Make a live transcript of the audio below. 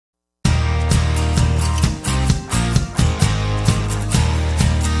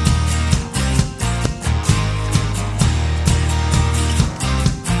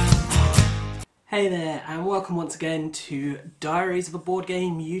Hey there, and welcome once again to Diaries of a Board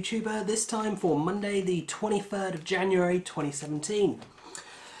Game YouTuber, this time for Monday the 23rd of January 2017.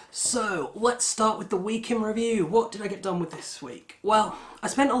 So, let's start with the week in review. What did I get done with this week? Well, I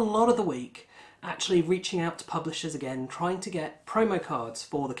spent a lot of the week actually reaching out to publishers again, trying to get promo cards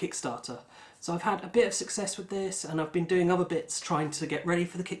for the Kickstarter. So I've had a bit of success with this, and I've been doing other bits trying to get ready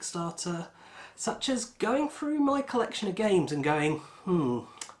for the Kickstarter, such as going through my collection of games and going,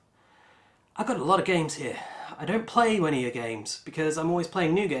 I've got a lot of games here. I don't play many of games because I'm always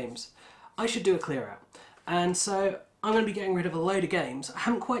playing new games. I should do a clear out. And so I'm going to be getting rid of a load of games. I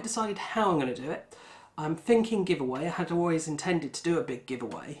haven't quite decided how I'm going to do it. I'm thinking giveaway. I had always intended to do a big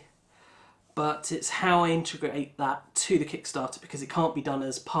giveaway. But it's how I integrate that to the Kickstarter, because it can't be done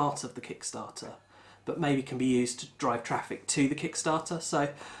as part of the Kickstarter, but maybe can be used to drive traffic to the Kickstarter. So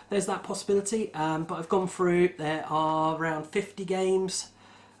there's that possibility. But I've gone through, there are around 50 games.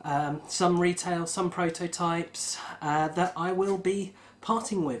 Some retail, some prototypes that I will be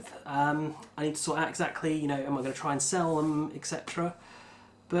parting with. I need to sort out exactly, am I going to try and sell them, etc.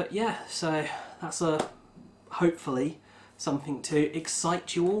 But yeah, so that's hopefully something to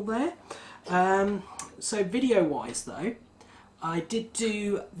excite you all there. So video wise though, I did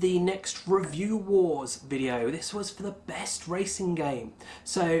do the next Review Wars video. This was for the best racing game.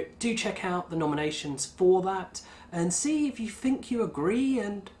 So do check out the nominations for that and see if you think you agree,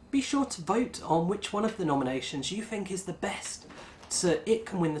 and be sure to vote on which one of the nominations you think is the best, so it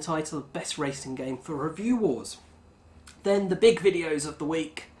can win the title of Best Racing Game for Review Wars. Then the big videos of the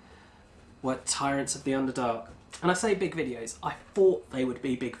week were Tyrants of the Underdark. And I say big videos, I thought they would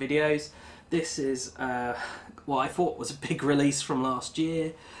be big videos. This is what I thought was a big release from last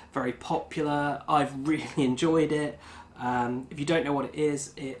year, very popular. I've really enjoyed it. If you don't know what it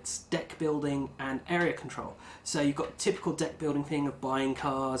is, it's deck building and area control. So you've got a typical deck building thing of buying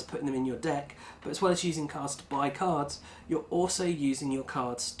cards, putting them in your deck, but as well as using cards to buy cards, you're also using your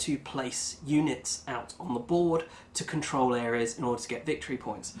cards to place units out on the board to control areas in order to get victory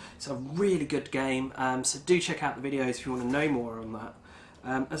points. It's a really good game, so do check out the videos if you want to know more on that.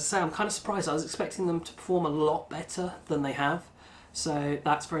 As I say, I'm kind of surprised. I was expecting them to perform a lot better than they have. So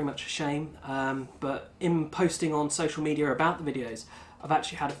that's very much a shame, but in posting on social media about the videos, I've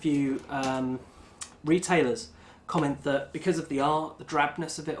actually had a few retailers comment that because of the art, the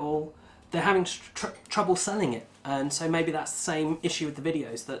drabness of it all, they're having trouble selling it. And so maybe that's the same issue with the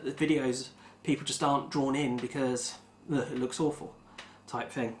videos, that the videos people just aren't drawn in because it looks awful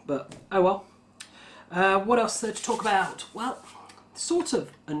type thing. But oh well. What else there to talk about? Well, sort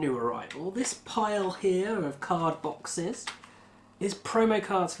of a new arrival. This pile here of card boxes is promo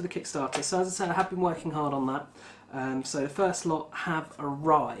cards for the Kickstarter. So as I said, I have been working hard on that. So the first lot have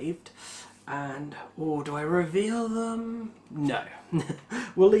arrived, and do I reveal them? No.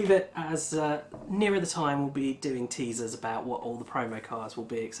 We'll leave it as nearer the time we'll be doing teasers about what all the promo cards will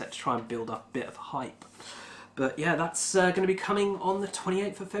be, etc. Try and build up a bit of hype. But yeah, that's going to be coming on the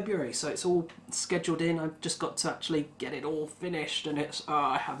 28th of February, so it's all scheduled in. I've just got to actually get it all finished, and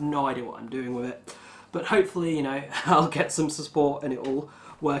I have no idea what I'm doing with it. But hopefully, I'll get some support and it'll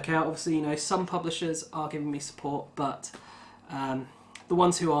work out. Obviously, some publishers are giving me support, but the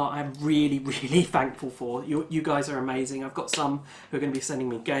ones who are, I'm really, really thankful for. You guys are amazing. I've got some who are going to be sending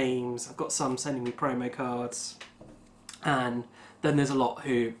me games. I've got some sending me promo cards. And then there's a lot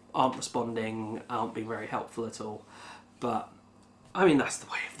who aren't responding, aren't being very helpful at all. But I mean, that's the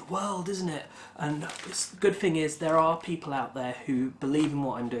way of the world, isn't it? And the good thing is there are people out there who believe in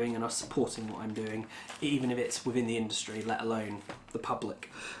what I'm doing and are supporting what I'm doing, even if it's within the industry, let alone the public.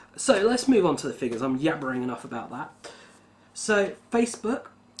 So let's move on to the figures. I'm yabbering enough about that. So Facebook,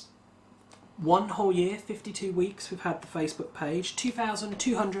 one whole year, 52 weeks, we've had the Facebook page,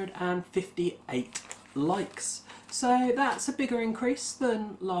 2,258 likes. So that's a bigger increase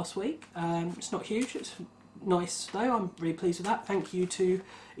than last week. It's not huge, it's nice though. I'm really pleased with that. Thank you to,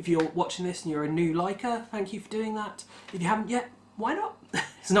 if you're watching this and you're a new liker, thank you for doing that. If you haven't yet, why not?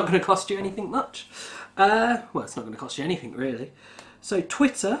 It's not going to cost you anything much. Well, it's not going to cost you anything really. So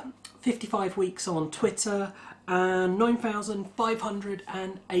Twitter, 55 weeks on Twitter and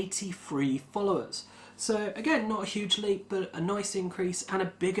 9,583 followers. So again, not a huge leap, but a nice increase and a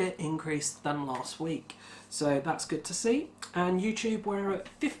bigger increase than last week. So that's good to see. And YouTube, we're at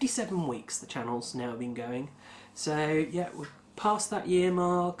 57 weeks, the channel's now been going. So yeah, we're past that year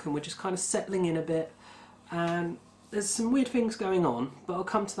mark and we're just kind of settling in a bit. And there's some weird things going on, but I'll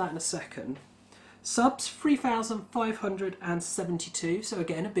come to that in a second. Subs, 3,572, so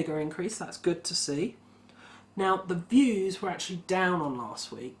again, a bigger increase, that's good to see. Now, the views were actually down on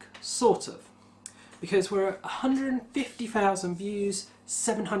last week, sort of, because we're at 150,000 views,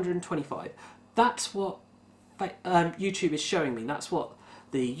 725. that's what YouTube is showing me. That's what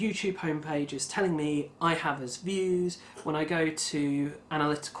the YouTube homepage is telling me I have as views. When I go to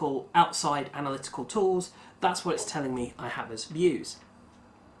outside analytical tools, that's what it's telling me I have as views.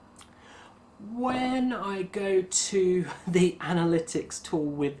 When I go to the analytics tool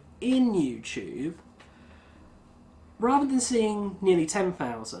within YouTube, rather than seeing nearly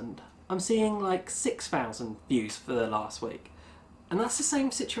 10,000, I'm seeing like 6,000 views for the last week. And that's the same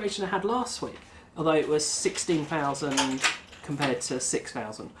situation I had last week, although it was 16,000 compared to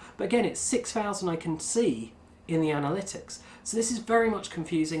 6,000. But again, it's 6,000 I can see in the analytics. So this is very much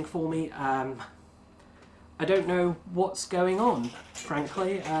confusing for me. I don't know what's going on,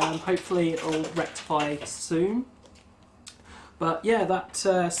 frankly. Hopefully it'll rectify soon. But yeah, that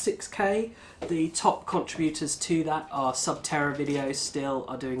 6K, the top contributors to that are Terra videos still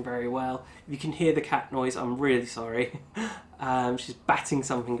are doing very well. If you can hear the cat noise, I'm really sorry. She's batting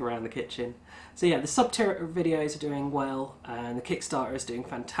something around the kitchen. So yeah, the Terra videos are doing well, and the Kickstarter is doing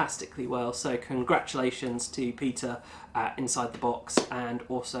fantastically well. So congratulations to Peter at Inside the Box, and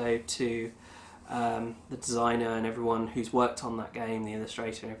also to the designer and everyone who's worked on that game, the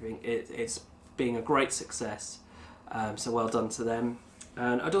illustrator and everything. It's being a great success. So well done to them.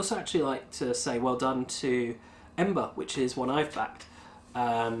 And I'd also actually like to say well done to Ember, which is one I've backed.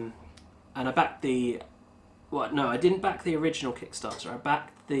 And I backed the... Well, no, I didn't back the original Kickstarter. I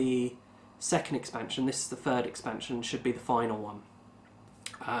backed the second expansion. This is the third expansion, should be the final one.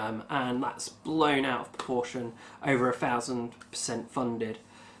 And that's blown out of proportion, over 1,000% funded.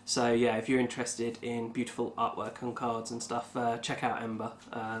 So yeah, if you're interested in beautiful artwork and cards and stuff, check out Ember.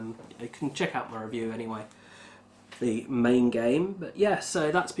 You can check out my review anyway. The main game, but yeah,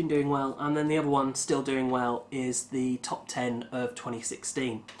 so that's been doing well. And then the other one still doing well is the top 10 of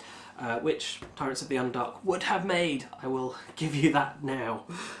 2016, which Tyrants of the Underdark would have made. I will give you that now.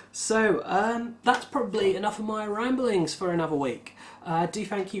 So that's probably enough of my ramblings for another week. Do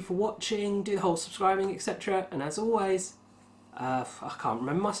thank you for watching, do the whole subscribing, etc. And as always, I can't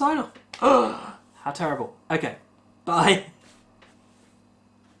remember my sign off. How terrible. Okay, bye.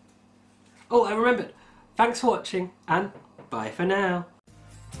 Oh, I remembered. Thanks for watching, and bye for now.